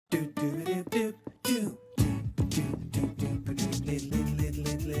Har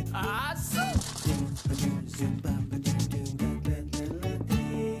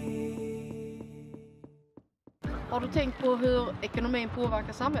du tänkt på hur ekonomin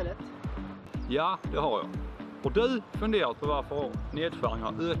påverkar samhället? Ja, det har jag. Och du funderat på varför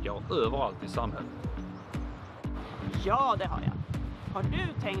nedskärningar ökar överallt i samhället? Ja, det har jag. Har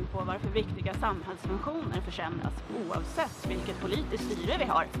du tänkt på varför viktiga samhällsfunktioner försämras oavsett vilket politiskt styre vi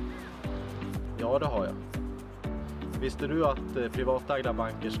har? Ja, det har jag. Visste du att privatägda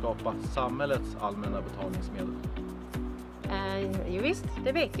banker skapar samhällets allmänna betalningsmedel? Jo visst,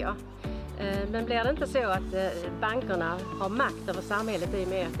 det vet jag. Men blir det inte så att bankerna har makt över samhället i och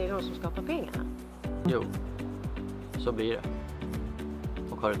med att det är de som skapar pengarna? Jo, så blir det.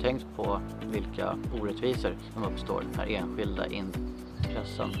 Och har du tänkt på vilka orättvisor som uppstår när enskilda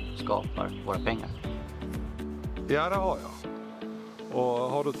intressen skapar våra pengar? Ja, det har jag. Och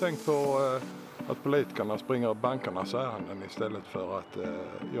har du tänkt på att politikerna springer bankernas ärenden istället för att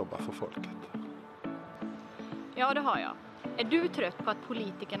jobba för folket? Ja, det har jag. Är du trött på att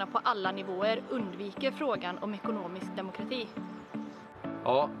politikerna på alla nivåer undviker frågan om ekonomisk demokrati?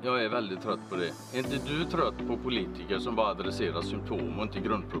 Ja, jag är väldigt trött på det. Är inte du trött på politiker som bara adresserar symptom och inte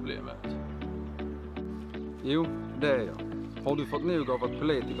grundproblemet? Jo, det är jag. Har du fått nog av att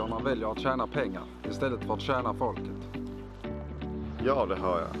politikerna väljer att tjäna pengar istället för att tjäna folket? Ja, det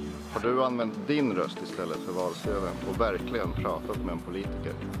har jag. Har du använt din röst istället för valsedeln och verkligen pratat med en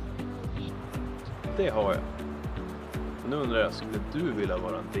politiker? Det har jag. Nu undrar jag, skulle du vilja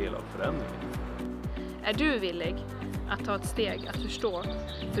vara en del av förändringen? Är du villig att ta ett steg att förstå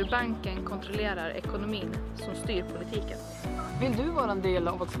hur banken kontrollerar ekonomin som styr politiken? Vill du vara en del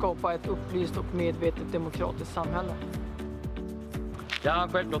av att skapa ett upplyst och medvetet demokratiskt samhälle? Ja,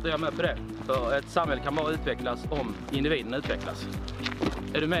 självklart är jag med på det. För ett samhälle kan bara utvecklas om individen utvecklas.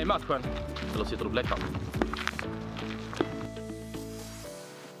 Är du med i matchen eller sitter du på läktaren?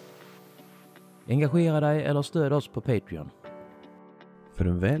 Engagera dig eller stöd oss på Patreon. För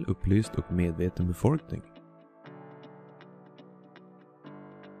en väl upplyst och medveten befolkning